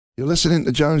You're listening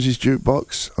to Jonesy's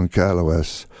Jukebox on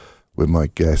KLOS with my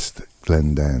guest,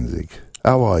 Glenn Danzig.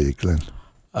 How are you, Glenn?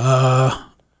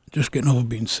 Just getting over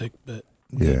being sick, but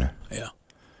yeah. Yeah.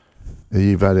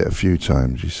 You've had it a few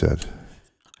times, you said.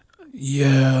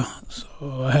 Yeah,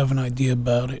 so I have an idea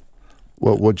about it.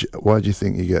 Why do you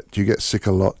think you get? Do you get sick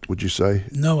a lot, would you say?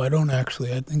 No, I don't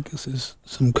actually. I think this is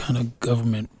some kind of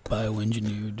government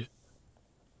bioengineered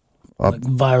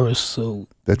virus. So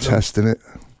they're testing it?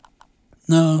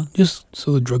 No, just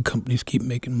so the drug companies keep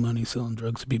making money selling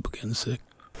drugs to people getting sick.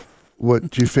 What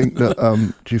do you think that?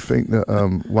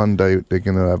 One day they're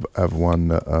gonna have one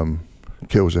that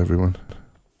kills everyone?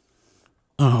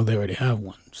 Oh, they already have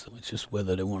one, so it's just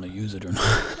whether they want to use it or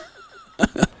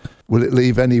not. Will it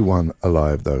leave anyone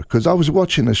alive though? Because I was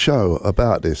watching a show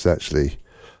about this actually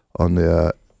on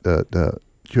the. Do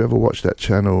you ever watch that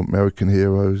channel, American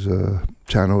Heroes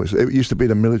channel? It used to be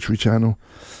the military channel.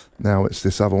 Now it's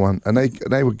this other one, and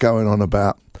they were going on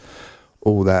about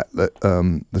all that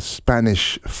the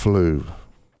Spanish flu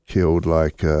killed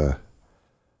like I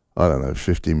don't know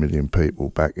 50 million people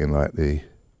back in like the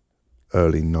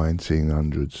early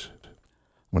 1900s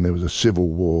when there was a civil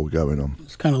war going on.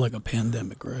 It's kind of like a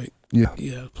pandemic, right? Yeah.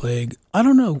 Yeah, plague. I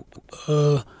don't know.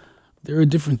 There are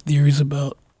different theories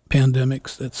about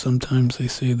pandemics that sometimes they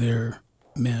say they're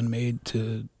man-made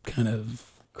to kind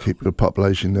of keep the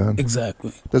population down.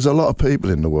 Exactly. There's a lot of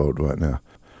people in the world right now.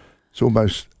 It's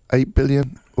almost 8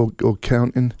 billion or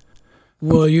counting.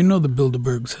 Well, you know the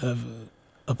Bilderbergs have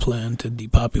a plan to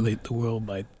depopulate the world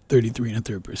by 33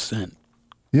 1/3%.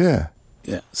 Yeah.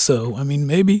 Yeah. So, I mean,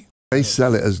 maybe. They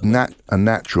sell it as a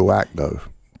natural act, though,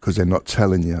 because they're not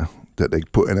telling you that they're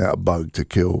putting out a bug to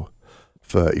kill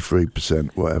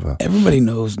 33%, whatever. Everybody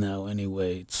knows now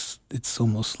anyway. It's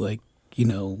almost like, you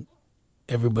know,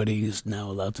 everybody is now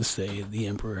allowed to say the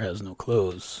emperor has no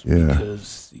clothes. Yeah.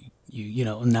 Because, you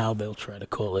know, now they'll try to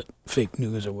call it fake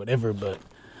news or whatever, but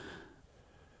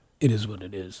it is what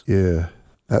it is. Yeah.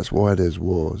 That's why there's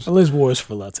wars. Well, there's wars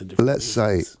for lots of different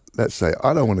reasons. Let's say,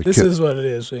 I don't want to This kill... is what it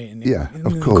is. Yeah,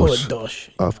 of course. Call it dosh.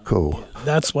 Of course. Yeah,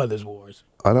 that's why there's wars.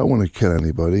 I don't want to kill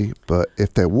anybody, but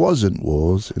if there wasn't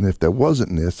wars, and if there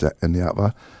wasn't this, that, and the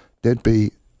other, there'd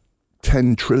be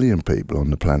 10 trillion people on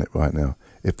the planet right now.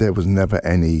 If there was never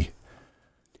any...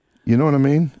 You know what I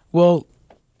mean? Well,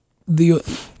 the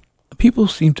people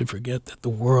seem to forget that the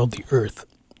world, the earth,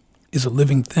 is a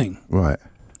living thing. Right.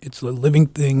 It's a living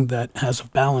thing that has a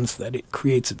balance that it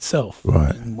creates itself.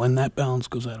 Right. And when that balance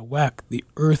goes out of whack, the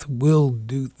earth will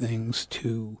do things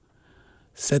to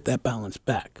set that balance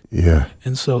back. Yeah.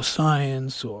 And so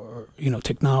science or, you know,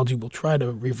 technology will try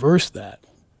to reverse that.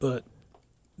 But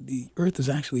the earth is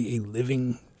actually a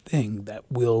living thing that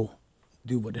will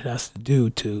do what it has to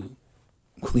do to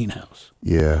clean house.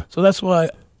 Yeah. So that's why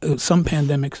some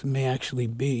pandemics may actually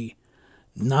be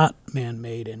not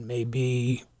man-made and may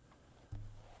be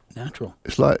natural.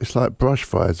 It's like brush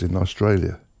fires in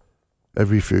Australia.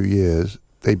 Every few years,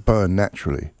 they burn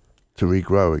naturally to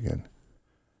regrow again.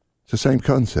 It's the same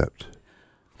concept.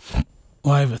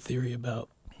 Well, I have a theory about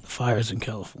the fires in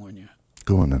California.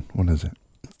 Go on then. What is it?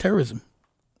 Terrorism.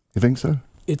 You think so?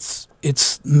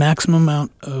 It's maximum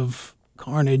amount of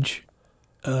carnage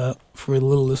for the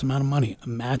littlest amount of money. A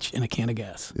match and a can of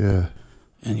gas. Yeah.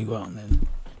 And you go out and then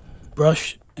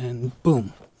brush and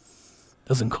boom.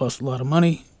 Doesn't cost a lot of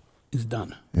money. It's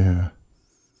done. Yeah.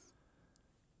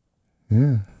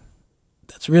 Yeah.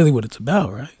 That's really what it's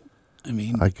about, right? I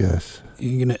mean, I guess.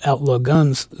 You're going to outlaw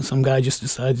guns. Some guy just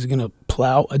decides he's going to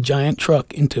plow a giant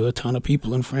truck into a ton of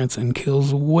people in France and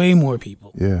kills way more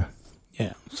people. Yeah.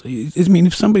 Yeah. So, I mean,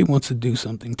 if somebody wants to do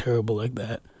something terrible like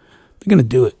that, they're going to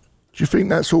do it. Do you think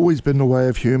that's always been the way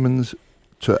of humans,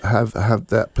 to have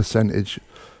that percentage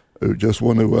who just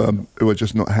want to, who are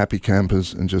just not happy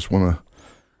campers and just want to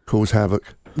cause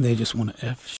havoc? They just want to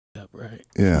F shit up, right?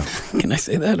 Yeah. Can I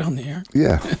say that on the air?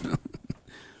 Yeah.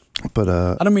 But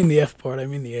I don't mean the F part. I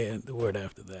mean the word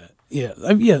after that. Yeah.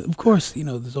 Yeah, of course, you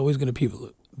know, there's always going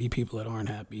to be people that aren't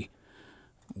happy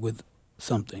with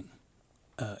something.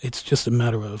 It's just a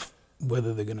matter of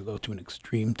whether they're going to go to an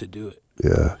extreme to do it.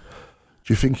 Yeah.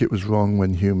 Do you think it was wrong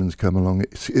when humans come along?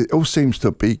 It all seems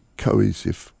to be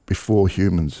cohesive before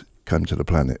humans come to the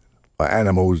planet. Like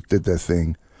animals did their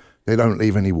thing. They don't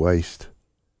leave any waste.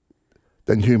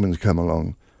 Then humans come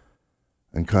along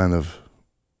and kind of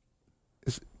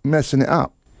it's messing it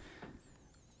up.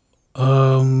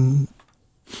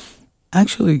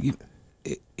 Actually,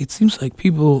 it seems like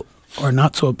people are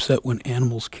not so upset when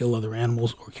animals kill other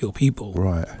animals or kill people.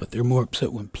 Right. But they're more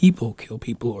upset when people kill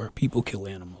people or people kill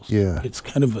animals. Yeah. It's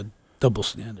kind of a double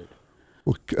standard.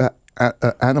 Well,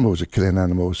 animals are killing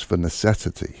animals for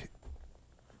necessity.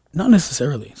 Not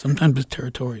necessarily. Sometimes it's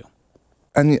territorial.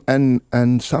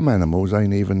 And some animals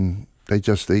ain't even. They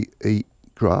just eat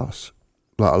grass,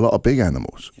 like a lot of big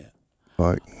animals. Yeah.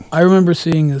 Like I remember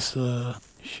seeing this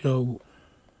show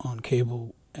on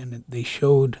cable, and they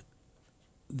showed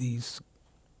these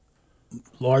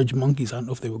large monkeys. I don't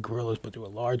know if they were gorillas, but they were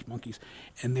large monkeys,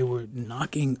 and they were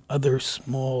knocking other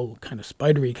small, kind of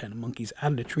spidery kind of monkeys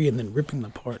out of the tree and then ripping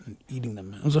them apart and eating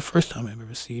them. It was the first time I've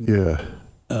ever seen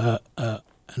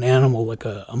an animal like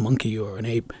a monkey or an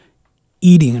ape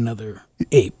eating another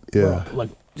ape. Yeah. Like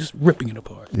just ripping it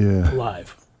apart. Yeah.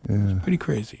 Alive. Yeah. It's pretty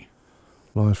crazy.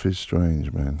 Life is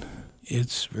strange, man.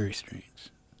 It's very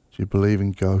strange. Do you believe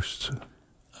in ghosts?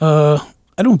 I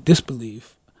don't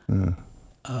disbelieve. Yeah.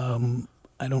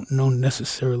 I don't know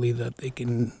necessarily that they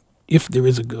can, if there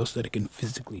is a ghost, that it can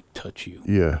physically touch you.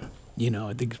 Yeah. You know,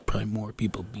 I think it's probably more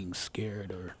people being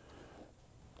scared, or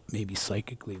maybe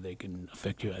psychically they can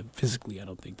affect you. Physically, I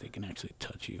don't think they can actually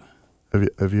touch you.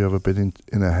 Have you ever been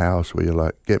in a house where you're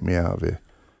like, get me out of here?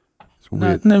 It's weird.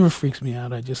 No, it never freaks me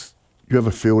out. You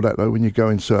ever feel that though when you go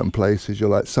in certain places? You're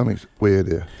like, something's weird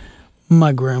here.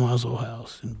 My grandma's old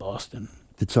house in Boston.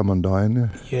 Did someone die in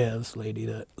there? Yeah, this lady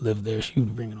that lived there, she was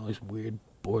bringing all these weird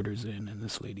boarders in, and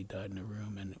this lady died in a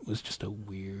room, and it was just a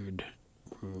weird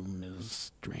room. It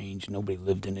was strange. Nobody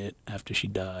lived in it after she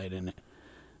died, and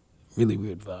really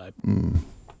weird vibe. Mm.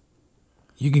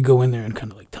 You could go in there and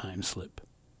kind of like time slip.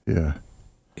 Yeah.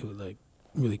 It was like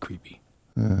really creepy.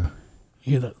 Yeah.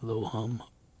 You hear that low hum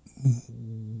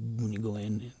when you go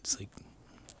in. It's like,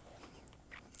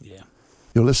 yeah.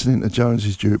 You're listening to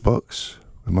Jonesy's Jukebox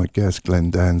with my guest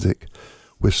Glenn Danzig.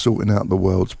 We're sorting out the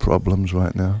world's problems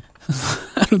right now.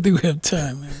 I don't think we have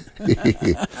time,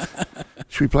 man.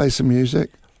 Should we play some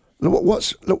music? Look,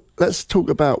 let's talk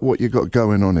about what you got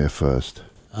going on here first.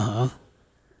 Uh-huh.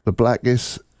 The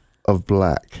Blackest of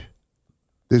Black.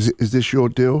 Is this your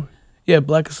deal? Yeah,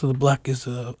 Blackest of the Black is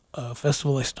a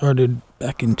festival I started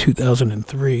back in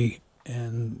 2003,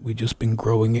 and we've just been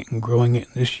growing it. And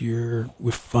this year,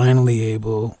 we're finally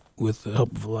able, with the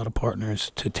help of a lot of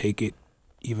partners, to take it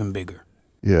even bigger.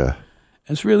 Yeah.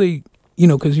 And it's really, you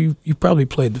know, because you've probably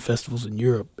played the festivals in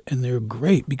Europe, and they're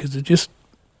great because they're just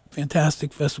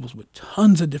fantastic festivals with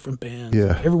tons of different bands.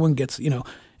 Yeah. Everyone gets, you know,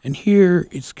 and here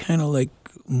it's kind of like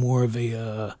more of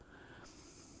a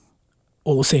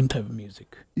all the same type of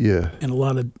music. Yeah. And a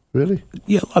lot of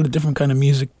different kind of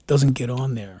music doesn't get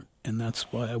on there. And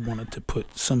that's why I wanted to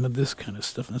put some of this kind of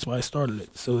stuff, and that's why I started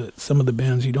it, so that some of the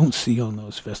bands you don't see on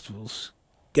those festivals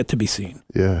get to be seen.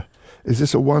 Yeah. Is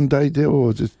this a one-day deal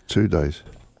or just 2 days?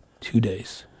 2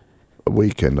 days. A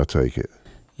weekend, I take it.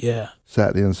 Yeah.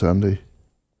 Saturday and Sunday?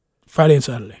 Friday and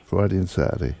Saturday. Friday and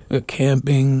Saturday. We got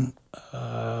camping.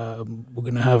 We're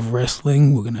going to have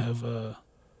wrestling. We're going to have,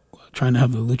 trying to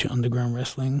have the Lucha Underground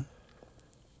wrestling.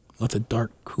 Lots of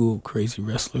dark, cool, crazy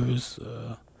wrestlers.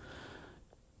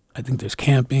 I think there's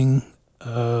camping.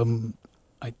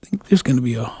 I think there's going to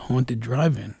be a haunted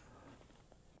drive-in.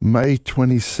 May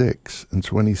 26th and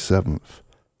 27th,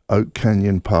 Oak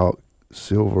Canyon Park,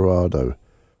 Silverado.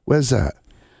 Where's that?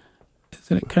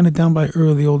 Isn't it kind of down by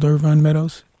the old Irvine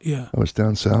Meadows? Yeah. Oh, it's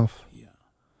down south? Yeah.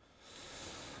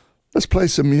 Let's play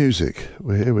some music.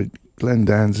 We're here with Glenn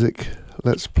Danzig.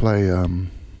 Let's play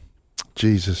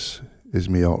Jesus Is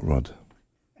Me Hot Rod.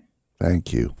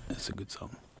 Thank you. That's a good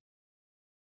song.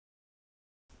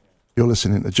 You're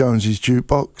listening to Jonesy's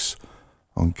Jukebox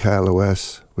on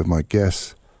KLOS with my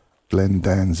guest, Glenn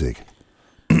Danzig.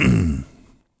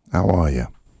 How are you?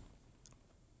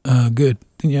 Good.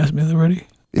 Didn't you ask me that already?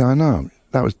 Yeah, I know.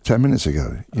 That was 10 minutes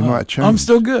ago. You might have changed. I'm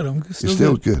still good. You're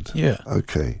still good? Yeah.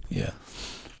 Okay. Yeah.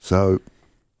 So,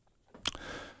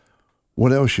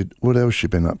 what else you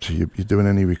been up to? You doing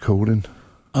any recording?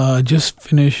 Just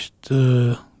finished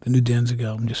the new Danzig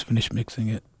album. Just finished mixing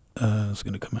it. It's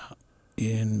going to come out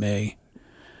in May.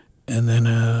 And then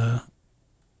the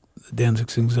Danzig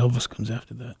Sings Elvis comes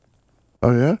after that.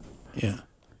 Oh, yeah? Yeah.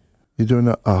 You're doing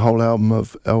a whole album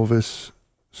of Elvis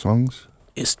songs?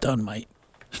 It's done, mate.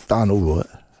 It's done, all right.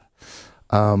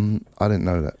 I didn't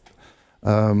know that.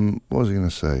 What was I going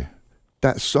to say?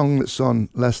 That song that's on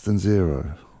Less Than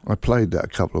Zero, I played that a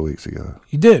couple of weeks ago.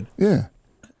 You did? Yeah.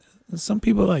 Some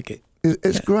people like it.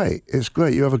 It's great. It's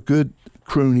great. You have a good,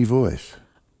 croony voice.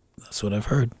 That's what I've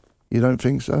heard. You don't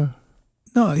think so?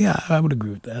 No, yeah, I would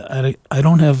agree with that. I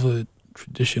don't have a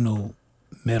traditional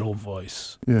metal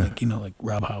voice. Yeah. Like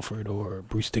Rob Halford or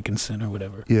Bruce Dickinson or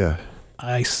whatever. Yeah.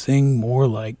 I sing more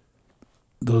like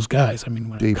those guys. I mean,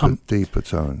 when deeper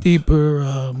tones.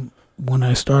 Deeper. When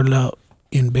I started out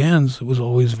in bands, it was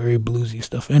always very bluesy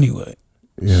stuff anyway.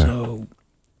 Yeah. So,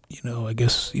 I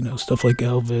guess, stuff like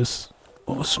Elvis,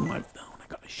 Awesome, my phone. I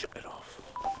gotta shut it off.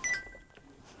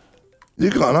 You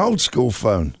got an old school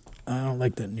phone. I don't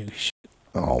like that new shit.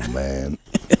 Oh, man.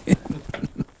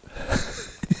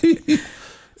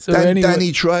 So anyway,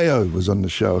 Danny Trejo was on the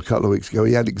show a couple of weeks ago.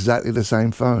 He had exactly the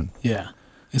same phone. yeah,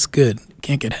 it's good.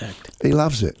 Can't get hacked. He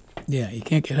loves it. Yeah, you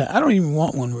can't get hacked. I don't even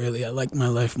want one, really. I like my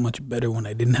life much better when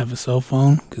I didn't have a cell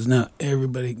phone, because now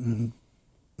everybody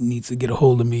needs to get a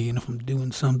hold of me, and if I'm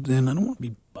doing something, I don't want to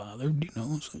be bothered, you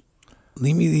know. So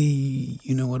leave me the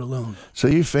you-know-what alone. So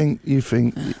do you think like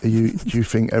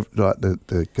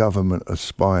the government are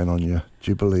spying on you? Do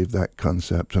you believe that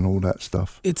concept and all that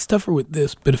stuff? It's tougher with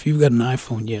this, but if you've got an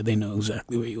iPhone, yeah, they know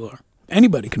exactly where you are.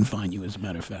 Anybody can find you, as a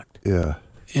matter of fact. Yeah.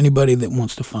 Anybody that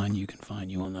wants to find you can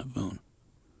find you on that phone.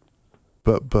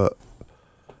 But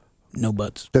no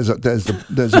buts. there's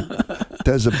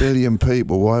a billion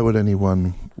people. Why would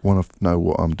anyone want to know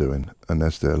what I'm doing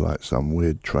unless they're like some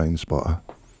weird train spotter?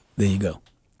 There you go.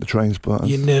 The train spotters.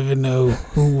 You never know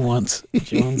who wants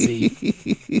Jonesy.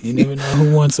 You never know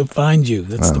who wants to find you.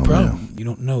 That's the problem. Man. You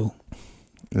don't know.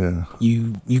 Yeah.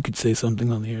 You could say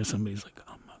something on the air. Somebody's like,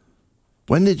 "Oh my."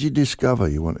 When did you discover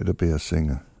you wanted to be a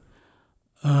singer?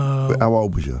 How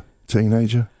old was you?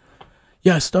 Teenager?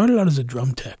 Yeah, I started out as a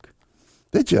drum tech.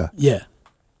 Did you? Yeah,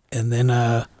 and then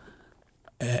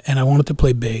and I wanted to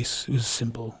play bass. It was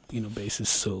simple, bass is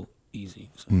so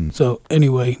easy. So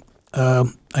anyway, I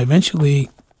eventually,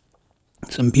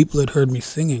 some people had heard me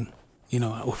singing,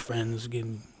 our friends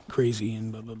getting crazy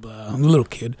and blah blah blah. I'm a little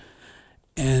kid,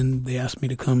 and they asked me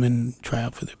to come and try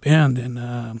out for their band, and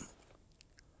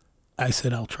I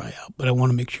said I'll try out, but I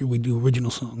want to make sure we do original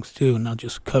songs too, and not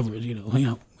just covers. When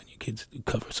your kids do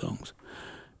cover songs.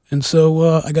 And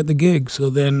so I got the gig. So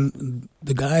then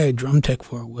the guy I drum tech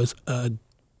for was, can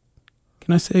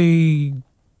I say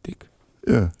Dick?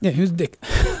 Yeah. Yeah, he was Dick.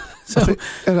 So yeah,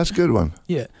 that's a good one.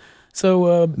 Yeah.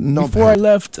 So before I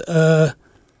left, I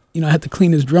had to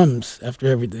clean his drums after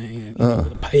everything, with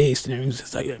the paste and everything.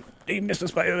 Just like, hey, Mr.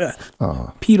 Spider,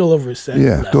 peed all over his set.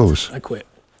 Yeah, of course. I quit.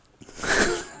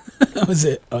 That was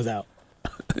it. I was out.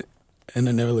 And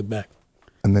I never looked back.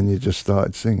 And then you just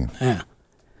started singing. Yeah.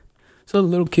 So the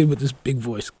little kid with this big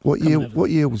voice. What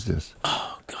year was this?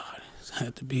 Oh, God. It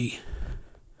had to be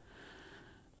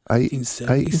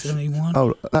 1970, 71.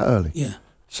 Oh, that early? Yeah.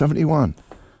 71?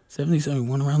 70,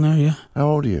 71, around there, yeah. How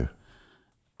old are you?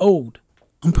 Old.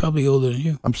 I'm probably older than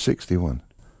you. I'm 61.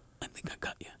 I think I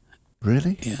got you.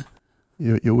 Really? Yeah.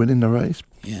 You're winning the race?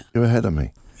 Yeah. You're ahead of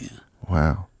me? Yeah.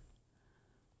 Wow.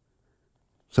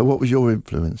 So what was your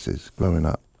influences growing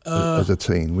up as a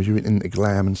teen? Was you into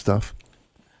glam and stuff?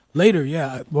 Later,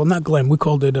 yeah. Well, not glam. We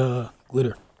called it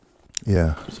glitter.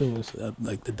 Yeah. So it was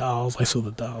like the dolls. I saw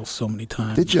the dolls so many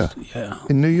times. Did you? Yeah.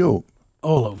 In New York?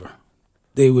 All over.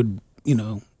 They would,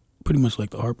 pretty much like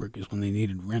the Heartbreakers, when they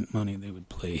needed rent money, they would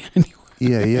play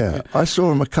anywhere. Yeah. I saw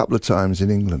them a couple of times in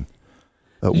England.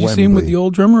 At Did you Wembley. see him with the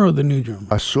old drummer or the new drummer?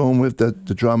 I saw him with the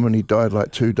drummer, and he died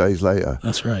like 2 days later.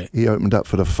 That's right. He opened up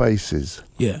for the Faces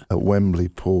at Wembley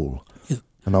Pool. Yeah.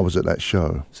 And I was at that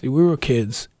show. See, we were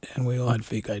kids, and we all had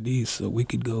fake IDs, so we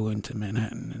could go into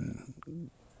Manhattan and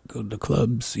go to the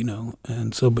clubs,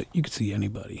 and so, but you could see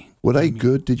anybody. Were they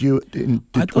good?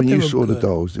 When you saw the good.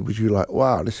 dolls, was you like,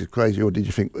 wow, this is crazy, or did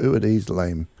you think, who are these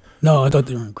lame? No, I thought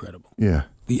they were incredible. Yeah.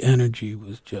 The energy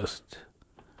was just,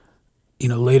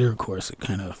 later, of course, it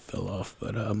kind of fell off,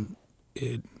 but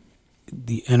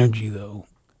the energy, though,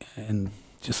 and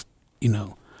just,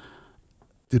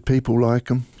 Did people like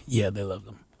them? Yeah, they loved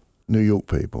them. New York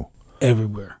people?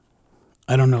 Everywhere.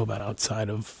 I don't know about outside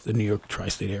of the New York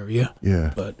tri-state area.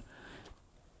 Yeah. But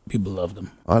people loved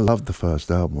them. I loved the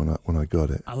first album when I got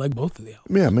it. I like both of the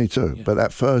albums. Yeah, me too. Yeah. But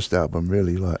that first album,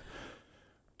 really, like,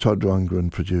 Todd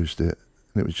Rundgren produced it,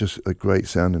 and it was just a great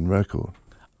sounding record.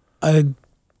 I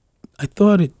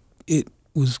thought it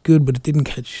was good, but it didn't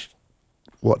catch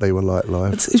what they were like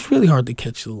live. It's really hard to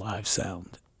catch the live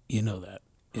sound. You know that.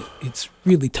 It's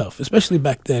really tough, especially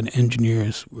back then.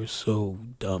 Engineers were so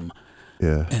dumb.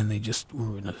 Yeah. And they just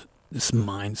were in this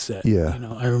mindset. Yeah.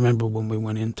 I remember when we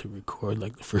went in to record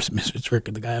like the first Misfits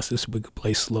record, the guy asked us if we could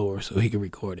play slower so he could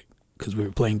record it because we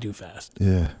were playing too fast.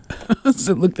 Yeah.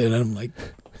 So I looked at him like,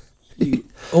 you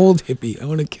old hippie, I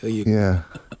want to kill you. Yeah.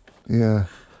 Yeah.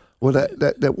 Well,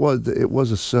 it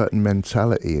was a certain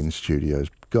mentality in studios.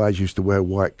 Guys used to wear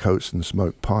white coats and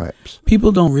smoke pipes.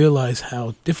 People don't realize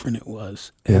how different it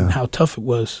was and how tough it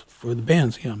was for the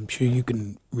bands. Yeah, I'm sure you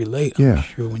can relate. I'm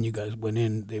sure when you guys went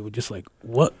in, they were just like,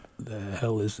 what the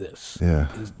hell is this? Yeah.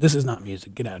 This is not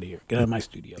music. Get out of here. Get out of my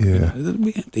studio. Yeah.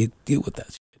 We have to deal with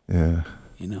that shit. Yeah.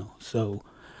 So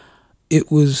it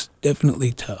was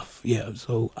definitely tough. Yeah,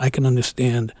 so I can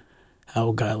understand how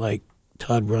a guy like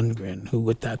Todd Rundgren, who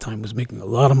at that time was making a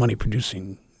lot of money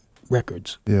producing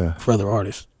records Yeah. for other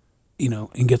artists, you know,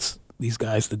 and gets these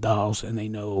guys the dolls, and they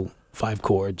know 5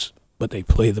 chords, but they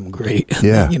play them great.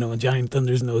 Yeah. You know, and Giant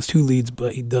Thunders knows 2 leads,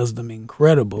 but he does them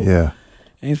incredible. Yeah.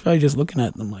 And he's probably just looking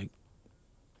at them like,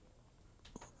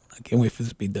 I can't wait for this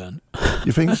to be done.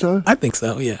 You think so? I think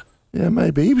so, yeah. Yeah,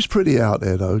 maybe. He was pretty out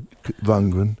there, though,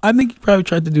 Rundgren. I think he probably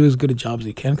tried to do as good a job as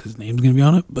he can because his name's going to be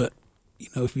on it. But, you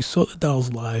know, if you saw the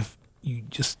Dolls live, you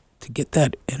just, to get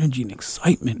that energy and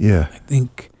excitement, Yeah. I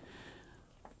think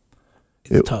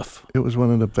it's tough. It was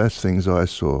one of the best things I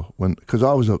saw because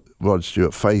I was a Rod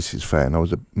Stewart Faces fan. I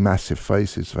was a massive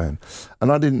Faces fan.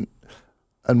 And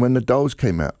when the Dolls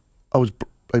came out,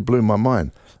 they blew my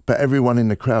mind. But everyone in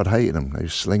the crowd hated them. They were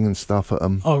slinging stuff at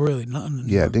them. Oh, really? Nothing.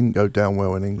 Yeah, it didn't go down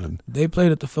well in England. They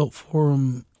played at the Felt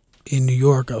Forum in New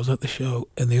York. I was at the show,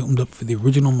 and they opened up for the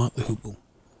original Motley Hoople.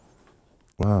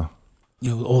 Wow.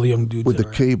 You know, with all the young dudes. With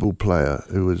the keyboard player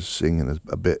who was singing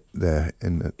a bit there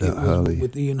in the Hurley.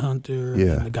 With Ian Hunter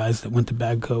and the guys that went to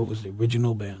Bagco. It was the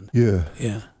original band. Yeah.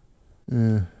 Yeah.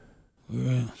 Yeah.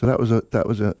 Yeah. So that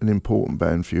was an important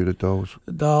band for you, the Dolls.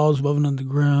 The Dolls, Velvet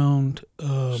Underground,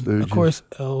 of course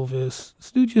Elvis,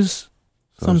 Stooges,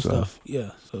 some stuff.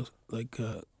 Yeah. So like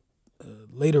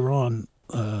later on,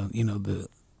 you know,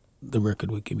 the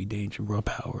record with Gimme Danger, Raw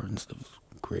Power and stuff.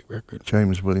 Great record.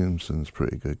 James Williamson's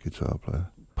pretty good guitar player.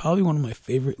 Probably one of my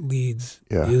favorite leads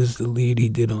is the lead he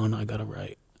did on I Got It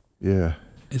Right. Yeah.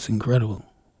 It's incredible.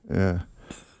 Yeah.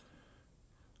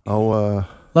 Oh.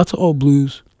 Lots of old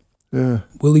blues. Yeah.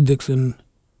 Willie Dixon,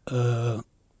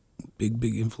 big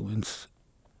influence.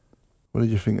 What did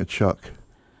you think of Chuck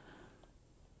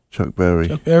Berry?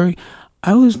 Chuck Berry,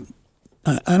 I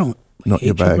don't Not hate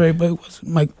your Chuck bag. Berry, but it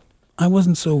wasn't I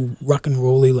wasn't so rock and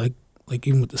rolly like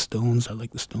even with the Stones. I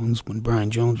like the Stones when Brian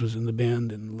Jones was in the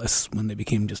band, and less when they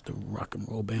became just a rock and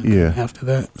roll band. Yeah. After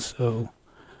that, so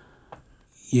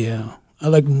yeah, I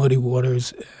like Muddy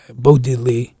Waters, Bo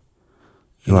Diddley.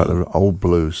 You like the old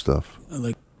blues stuff? I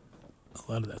like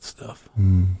a lot of that stuff.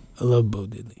 Mm. I love Bo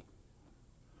Diddley.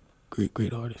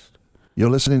 Great artist. You're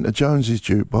listening to Jonesy's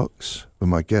Jukebox with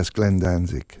my guest Glenn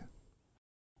Danzig.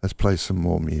 Let's play some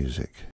more music.